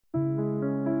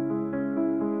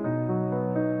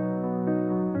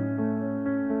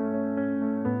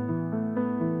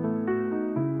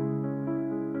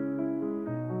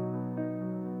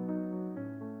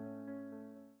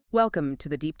Welcome to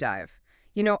the deep dive.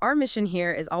 You know, our mission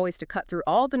here is always to cut through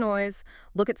all the noise,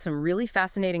 look at some really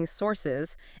fascinating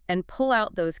sources, and pull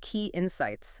out those key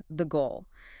insights, the goal,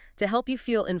 to help you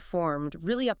feel informed,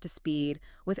 really up to speed,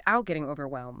 without getting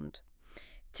overwhelmed.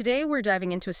 Today, we're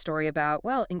diving into a story about,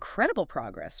 well, incredible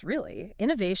progress, really.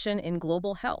 Innovation in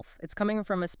global health. It's coming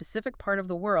from a specific part of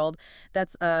the world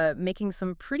that's making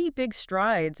some pretty big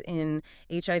strides in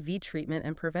HIV treatment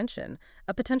and prevention,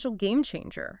 a potential game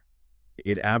changer.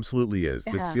 It absolutely is.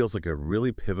 This Yeah. feels like a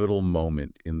really pivotal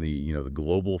moment in the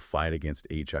global fight against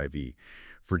HIV.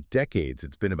 For decades,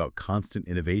 it's been about constant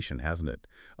innovation, hasn't it?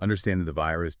 Understanding the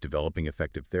virus, developing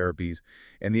effective therapies,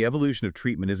 and the evolution of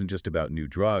treatment isn't just about new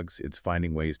drugs. It's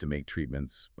finding ways to make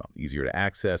treatments, well, easier to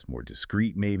access, more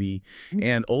discreet maybe,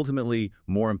 and ultimately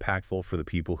more impactful for the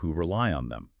people who rely on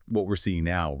them. What we're seeing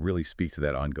now really speaks to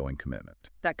that ongoing commitment.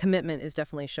 That commitment is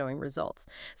definitely showing results.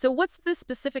 So what's this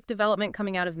specific development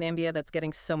coming out of Zambia that's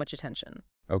getting so much attention?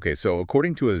 Okay, so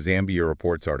according to a Zambia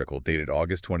Reports article dated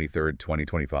August 23rd,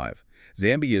 2025,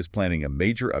 Zambia is planning a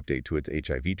major update to its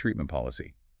HIV treatment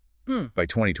policy Hmm. by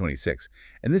 2026.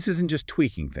 And this isn't just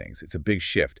tweaking things, it's a big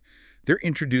shift. They're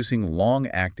introducing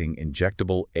long-acting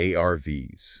injectable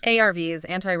ARVs. ARVs,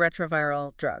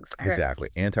 antiretroviral drugs. Exactly,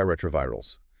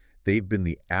 antiretrovirals. They've been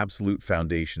the absolute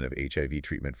foundation of HIV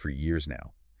treatment for years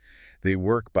now. They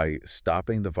work by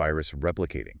stopping the virus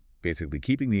replicating, basically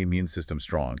keeping the immune system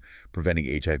strong, preventing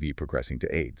HIV progressing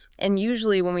to AIDS. And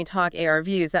usually when we talk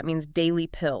ARVs, that means daily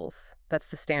pills. That's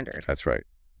the standard. That's right,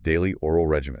 daily oral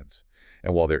regimens.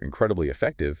 And while they're incredibly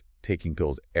effective, taking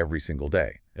pills every single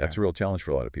day, that's a real challenge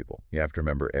for a lot of people. You have to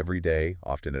remember every day,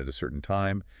 often at a certain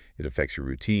time. It affects your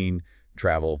routine,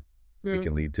 travel. It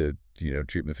can lead to,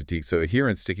 treatment fatigue. So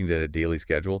adherence, sticking to a daily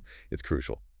schedule, it's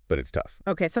crucial, but it's tough.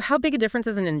 Okay, so how big a difference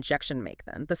does an injection make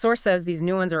then? The source says these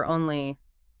new ones are only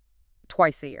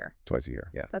twice a year. Twice a year,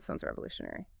 yeah. That sounds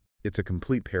revolutionary. It's a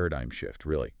complete paradigm shift,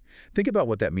 really. Think about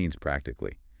what that means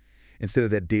practically. Instead of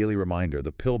that daily reminder,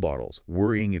 the pill bottles,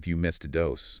 worrying if you missed a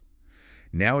dose,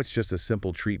 now it's just a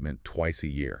simple treatment twice a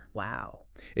year. Wow.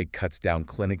 It cuts down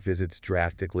clinic visits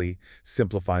drastically,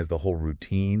 simplifies the whole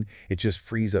routine. It just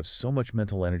frees up so much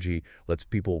mental energy, lets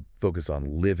people focus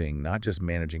on living, not just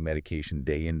managing medication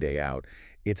day in, day out.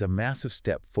 It's a massive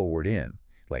step forward in,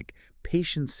 like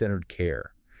patient-centered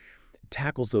care. It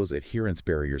tackles those adherence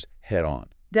barriers head on.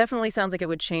 Definitely sounds like it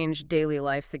would change daily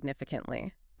life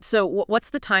significantly. So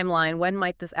what's the timeline? When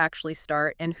might this actually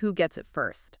start, and who gets it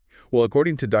first? Well,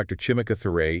 according to Dr. Chimika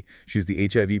Thuray, she's the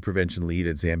HIV prevention lead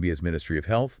at Zambia's Ministry of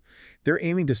Health, they're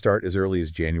aiming to start as early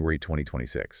as January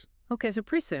 2026. Okay, so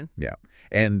pretty soon. Yeah.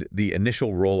 And the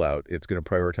initial rollout, it's going to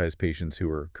prioritize patients who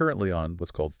are currently on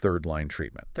what's called third-line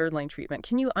treatment. Third-line treatment.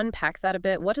 Can you unpack that a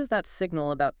bit? What does that signal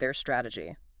about their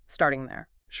strategy? Starting there.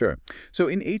 Sure. So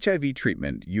in HIV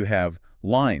treatment, you have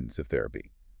lines of therapy.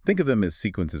 Think of them as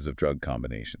sequences of drug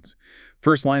combinations.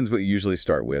 First line is what you usually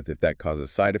start with. If that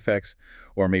causes side effects,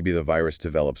 or maybe the virus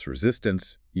develops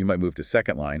resistance, you might move to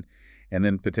second line, and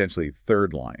then potentially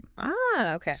third line.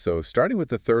 Ah, okay. So starting with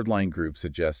the third line group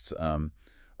suggests a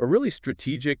really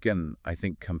strategic and, I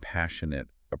think, compassionate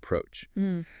approach.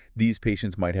 These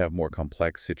patients might have more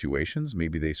complex situations.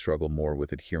 Maybe they struggle more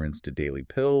with adherence to daily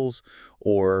pills,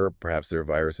 or perhaps their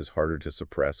virus is harder to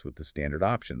suppress with the standard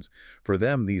options. For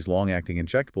them, these long-acting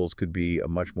injectables could be a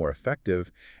much more effective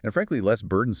and, frankly, less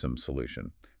burdensome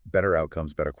solution. Better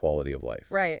outcomes, better quality of life.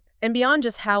 Right. And beyond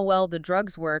just how well the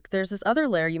drugs work, there's this other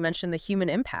layer you mentioned, the human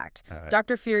impact.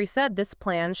 Dr. Fury said this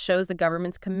plan shows the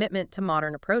government's commitment to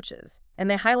modern approaches.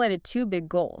 And they highlighted two big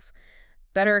goals.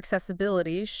 Better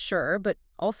accessibility, sure, but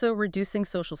also reducing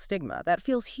social stigma. That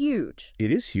feels huge. It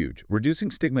is huge.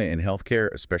 Reducing stigma in healthcare,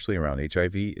 especially around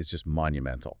HIV, is just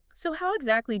monumental. So how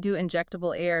exactly do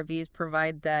injectable ARVs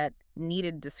provide that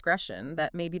needed discretion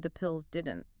that maybe the pills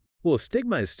didn't? Well,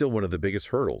 stigma is still one of the biggest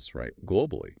hurdles, right,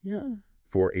 globally, Yeah.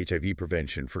 for HIV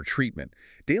prevention, for treatment.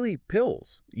 Daily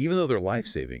pills, even though they're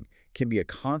life-saving, can be a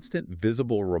constant,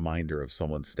 visible reminder of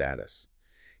someone's status.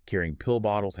 Carrying pill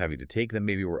bottles, having to take them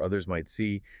maybe where others might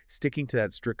see, sticking to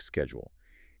that strict schedule.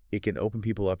 It can open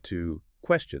people up to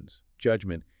questions,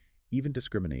 judgment, even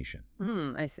discrimination.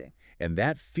 I see. And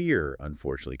that fear,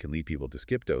 unfortunately, can lead people to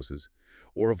skip doses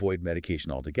or avoid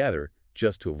medication altogether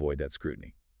just to avoid that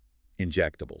scrutiny.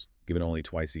 Injectables, given only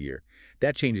twice a year.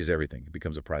 That changes everything. It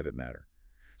becomes a private matter.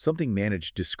 Something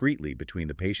managed discreetly between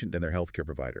the patient and their healthcare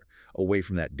provider, away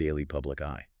from that daily public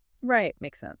eye. Right.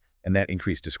 Makes sense. And that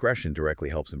increased discretion directly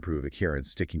helps improve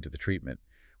adherence, sticking to the treatment,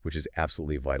 which is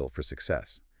absolutely vital for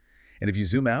success. And if you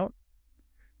zoom out,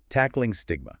 tackling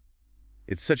stigma.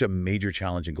 It's such a major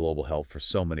challenge in global health for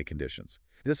so many conditions.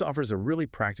 This offers a really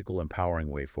practical, empowering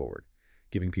way forward.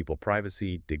 giving people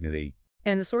privacy, dignity.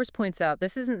 And the source points out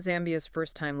this isn't Zambia's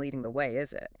first time leading the way,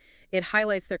 is it? It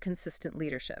highlights their consistent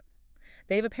leadership.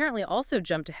 They've apparently also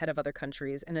jumped ahead of other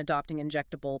countries in adopting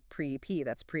injectable pre-EP,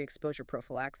 that's pre-exposure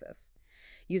prophylaxis.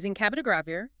 Using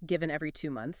cabotegravir, given every 2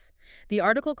 months, the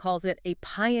article calls it a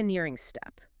pioneering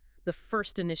step, the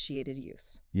first initiated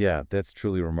use. Yeah, that's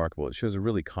truly remarkable. It shows a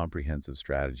really comprehensive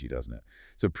strategy, doesn't it?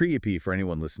 So pre-EP, for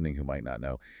anyone listening who might not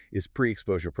know, is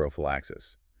pre-exposure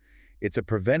prophylaxis. It's a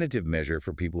preventative measure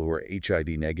for people who are HIV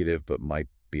negative but might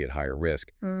be at higher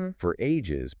risk. For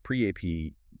ages,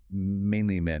 pre-EP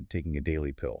mainly meant taking a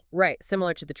daily pill. Right,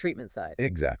 similar to the treatment side.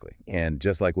 Exactly. And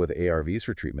just like with ARVs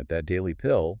for treatment, that daily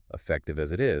pill, effective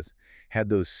as it is, had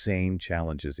those same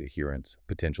challenges: adherence,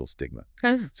 potential stigma.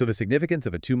 So the significance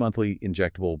of a 2-monthly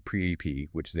injectable pre-EP,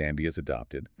 which Zambia has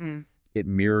adopted, it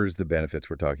mirrors the benefits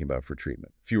we're talking about for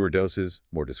treatment. Fewer doses,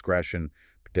 more discretion,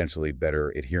 potentially better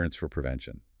adherence for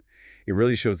prevention. It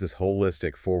really shows this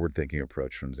holistic, forward-thinking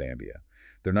approach from Zambia.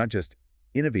 They're not just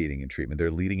innovating in treatment, they're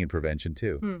leading in prevention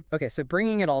too. Okay, so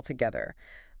bringing it all together.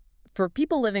 For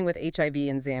people living with HIV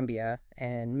in Zambia,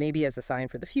 and maybe as a sign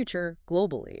for the future,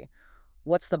 globally,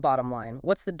 what's the bottom line?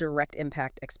 What's the direct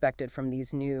impact expected from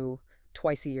these new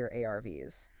twice-a-year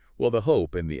ARVs? Well, the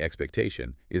hope and the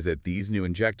expectation is that these new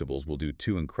injectables will do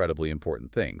two incredibly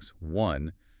important things.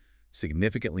 One,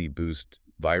 significantly boost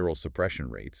viral suppression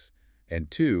rates, and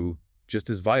two, just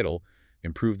as vital,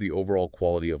 improve the overall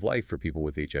quality of life for people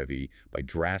with HIV by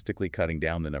drastically cutting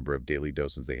down the number of daily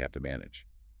doses they have to manage.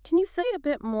 Can you say a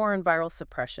bit more on viral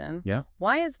suppression? Yeah?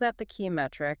 Why is that the key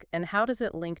metric, and how does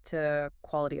it link to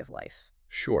quality of life?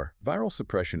 Sure. Viral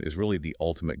suppression is really the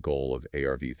ultimate goal of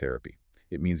ARV therapy.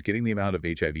 It means getting the amount of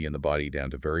HIV in the body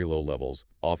down to very low levels,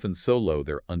 often so low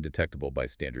they're undetectable by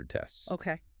standard tests.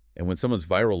 Okay. And when someone's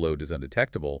viral load is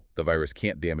undetectable, the virus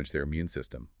can't damage their immune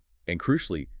system. And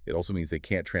crucially, it also means they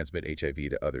can't transmit HIV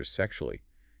to others sexually.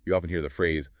 You often hear the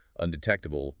phrase,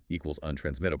 undetectable equals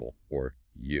untransmittable, or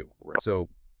U. So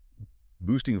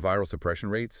boosting viral suppression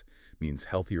rates means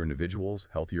healthier individuals,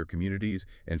 healthier communities,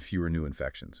 and fewer new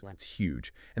infections. That's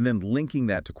huge. And then linking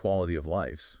that to quality of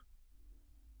life,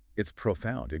 it's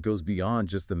profound. It goes beyond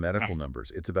just the medical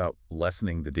numbers. It's about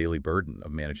lessening the daily burden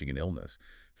of managing an illness.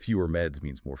 Fewer meds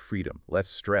means more freedom, less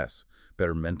stress,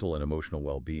 better mental and emotional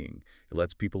well-being. It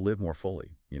lets people live more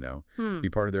fully, be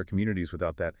part of their communities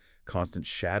without that constant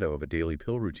shadow of a daily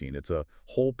pill routine. It's a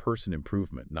whole person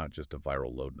improvement, not just a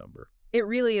viral load number. It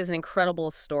really is an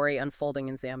incredible story unfolding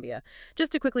in Zambia.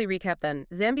 Just to quickly recap then,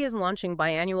 Zambia is launching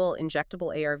biannual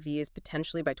injectable ARVs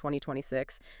potentially by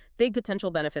 2026. Big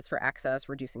potential benefits for access,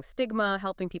 reducing stigma,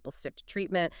 helping people stick to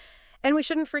treatment. And we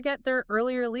shouldn't forget their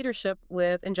earlier leadership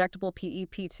with injectable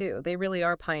PEP too. They really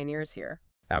are pioneers here.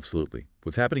 Absolutely.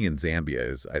 What's happening in Zambia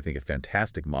is, I think, a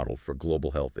fantastic model for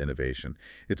global health innovation.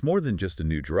 It's more than just a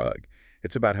new drug.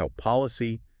 It's about how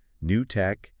policy, new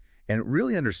tech, and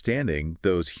really understanding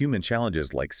those human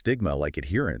challenges like stigma, like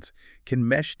adherence, can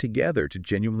mesh together to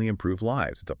genuinely improve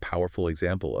lives. It's a powerful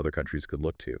example other countries could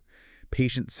look to.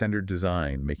 Patient-centered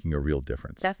design making a real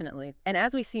difference. Definitely. And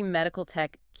as we see medical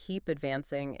tech keep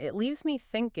advancing, it leaves me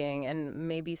thinking, and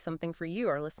maybe something for you,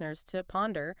 our listeners, to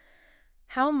ponder,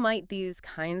 how might these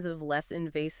kinds of less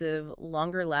invasive,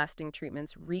 longer-lasting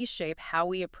treatments reshape how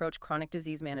we approach chronic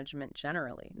disease management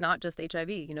generally? Not just HIV,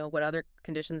 what other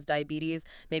conditions, diabetes,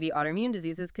 maybe autoimmune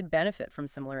diseases could benefit from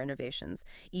similar innovations,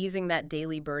 easing that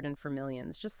daily burden for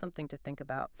millions. Just something to think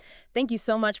about. Thank you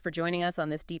so much for joining us on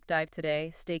this deep dive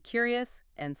today. Stay curious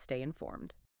and stay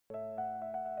informed.